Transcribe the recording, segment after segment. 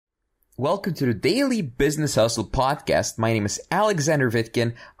Welcome to the Daily Business Hustle podcast. My name is Alexander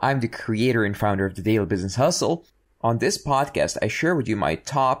Vitkin. I'm the creator and founder of the Daily Business Hustle. On this podcast, I share with you my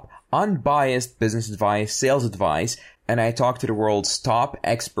top unbiased business advice, sales advice, and I talk to the world's top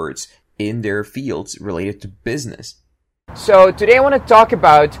experts in their fields related to business. So today I want to talk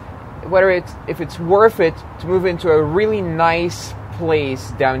about if it's worth it to move into a really nice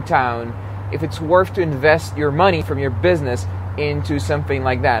place downtown, if it's worth to invest your money from your business into something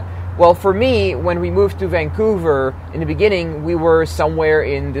like that. Well, for me, when we moved to Vancouver, in the beginning, we were somewhere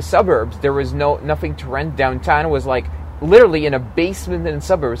in the suburbs. There was nothing to rent downtown. It was like literally in a basement in the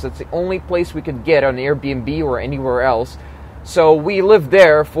suburbs. That's the only place we could get on Airbnb or anywhere else. So we lived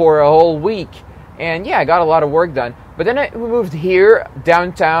there for a whole week. And yeah, I got a lot of work done. But then we moved here,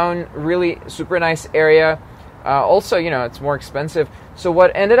 downtown, really super nice area. Also, it's more expensive. So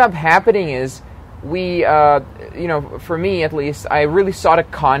what ended up happening is we, for me at least, I really saw the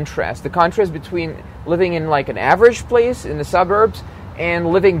contrast between living in like an average place in the suburbs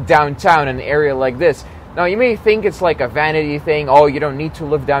and living downtown in an area like this. Now, you may think it's like a vanity thing. Oh, you don't need to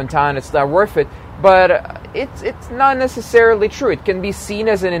live downtown. It's not worth it. But it's not necessarily true. It can be seen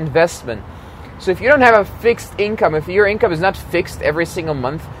as an investment. So if you don't have a fixed income, if your income is not fixed every single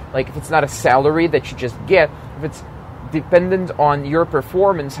month, like if it's not a salary that you just get, if it's dependent on your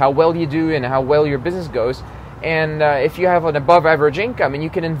performance, how well you do and how well your business goes, and if you have an above average income and you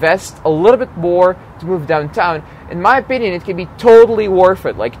can invest a little bit more to move downtown, in my opinion, it can be totally worth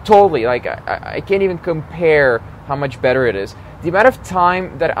it. Like totally, like I can't even compare how much better it is. The amount of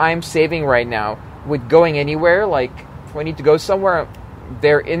time that I'm saving right now with going anywhere, like if I need to go somewhere,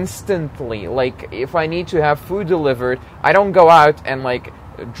 there instantly. Like if I need to have food delivered, I don't go out and like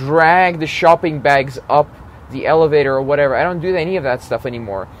drag the shopping bags up the elevator or whatever. I don't do any of that stuff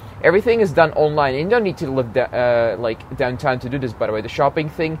anymore. Everything is done online. And you don't need to live downtown to do this, by the way. The shopping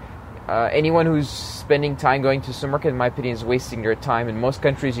thing, anyone who's spending time going to the supermarket, in my opinion, is wasting their time. In most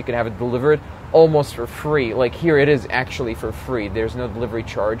countries, you can have it delivered almost for free. Like here, it is actually for free. There's no delivery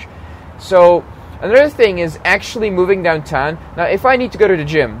charge. So another thing is actually moving downtown. Now, if I need to go to the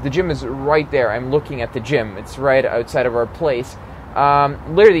gym is right there. I'm looking at the gym. It's right outside of our place.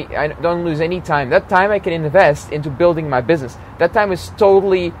 Literally, I don't lose any time. That time I can invest into building my business. That time is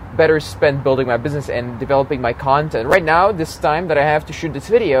totally better spent building my business and developing my content. Right now, this time that I have to shoot this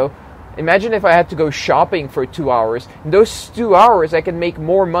video, imagine if I had to go shopping for 2 hours. In those 2 hours, I can make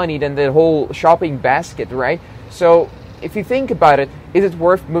more money than the whole shopping basket, right? So if you think about it, is it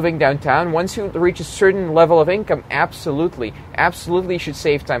worth moving downtown? Once you reach a certain level of income, absolutely. Absolutely you should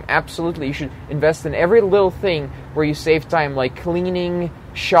save time. Absolutely you should invest in every little thing where you save time, like cleaning,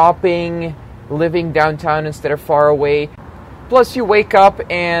 shopping, living downtown instead of far away. Plus you wake up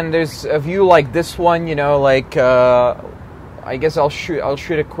and there's a view like this one, I guess I'll shoot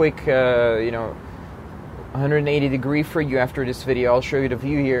a quick, 180 degree for you after this video. I'll show you the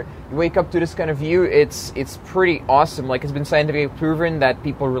view here. You wake up to this kind of view, it's pretty awesome. Like it's been scientifically proven that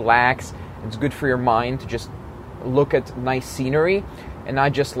people relax. It's good for your mind to just look at nice scenery and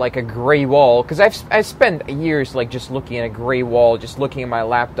not just like a gray wall. Because I've spent years like just looking at a gray wall, just looking at my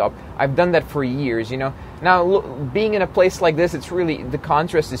laptop. I've done that for years, Now, being in a place like this, it's really, the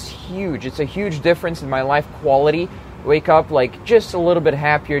contrast is huge. It's a huge difference in my life quality. Wake up like just a little bit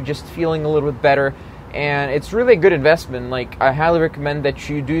happier, just feeling a little bit better. And it's really a good investment. Like, I highly recommend that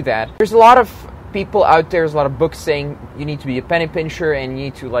you do that. There's a lot of people out there, there's a lot of books saying you need to be a penny pincher and you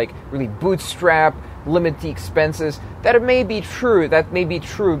need to like really bootstrap, limit the expenses. That may be true,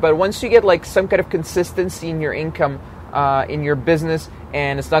 but once you get like some kind of consistency in your income, in your business,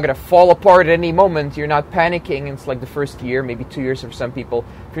 and it's not going to fall apart at any moment, you're not panicking. It's like the first year, maybe 2 years for some people.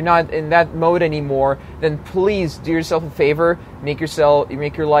 If you're not in that mode anymore, then please do yourself a favor, make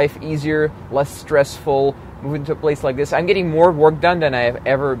your life easier, less stressful, move into a place like this. I'm getting more work done than I have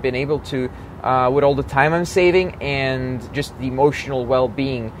ever been able to with all the time I'm saving and just the emotional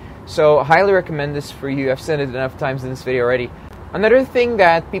well-being. So I highly recommend this for you. I've said it enough times in this video already. Another thing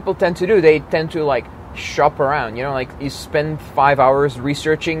that people tend to do, they tend to like shop around, like you spend 5 hours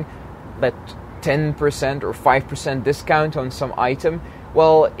researching that 10% or 5% discount on some item.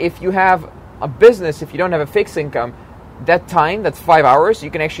 Well, if you have a business, if you don't have a fixed income, that time, that's 5 hours, you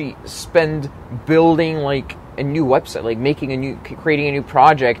can actually spend building like a new website, like creating a new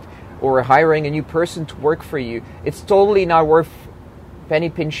project or hiring a new person to work for you. It's totally not worth penny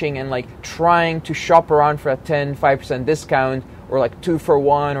pinching and like trying to shop around for a 5% discount or like 2 for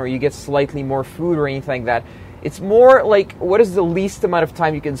 1, or you get slightly more food or anything like that. It's more like, what is the least amount of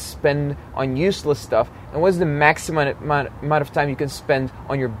time you can spend on useless stuff, and what is the maximum amount of time you can spend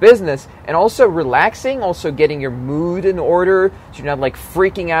on your business, and also relaxing, also getting your mood in order, so you're not like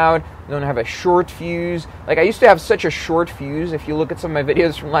freaking out, you don't have a short fuse. Like, I used to have such a short fuse. If you look at some of my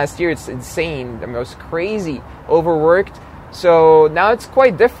videos from last year, it's insane. I mean, I was crazy, overworked. So now it's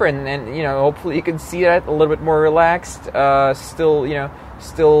quite different, and hopefully you can see that a little bit more relaxed.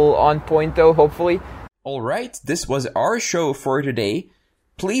 Still on point though, hopefully. Alright, this was our show for today.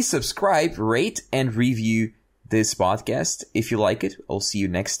 Please subscribe, rate, and review this podcast if you like it. I'll see you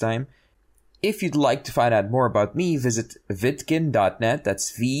next time. If you'd like to find out more about me, visit vitkin.net.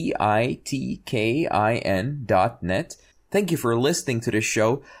 That's VITKIN.net. Thank you for listening to this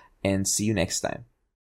show, and see you next time.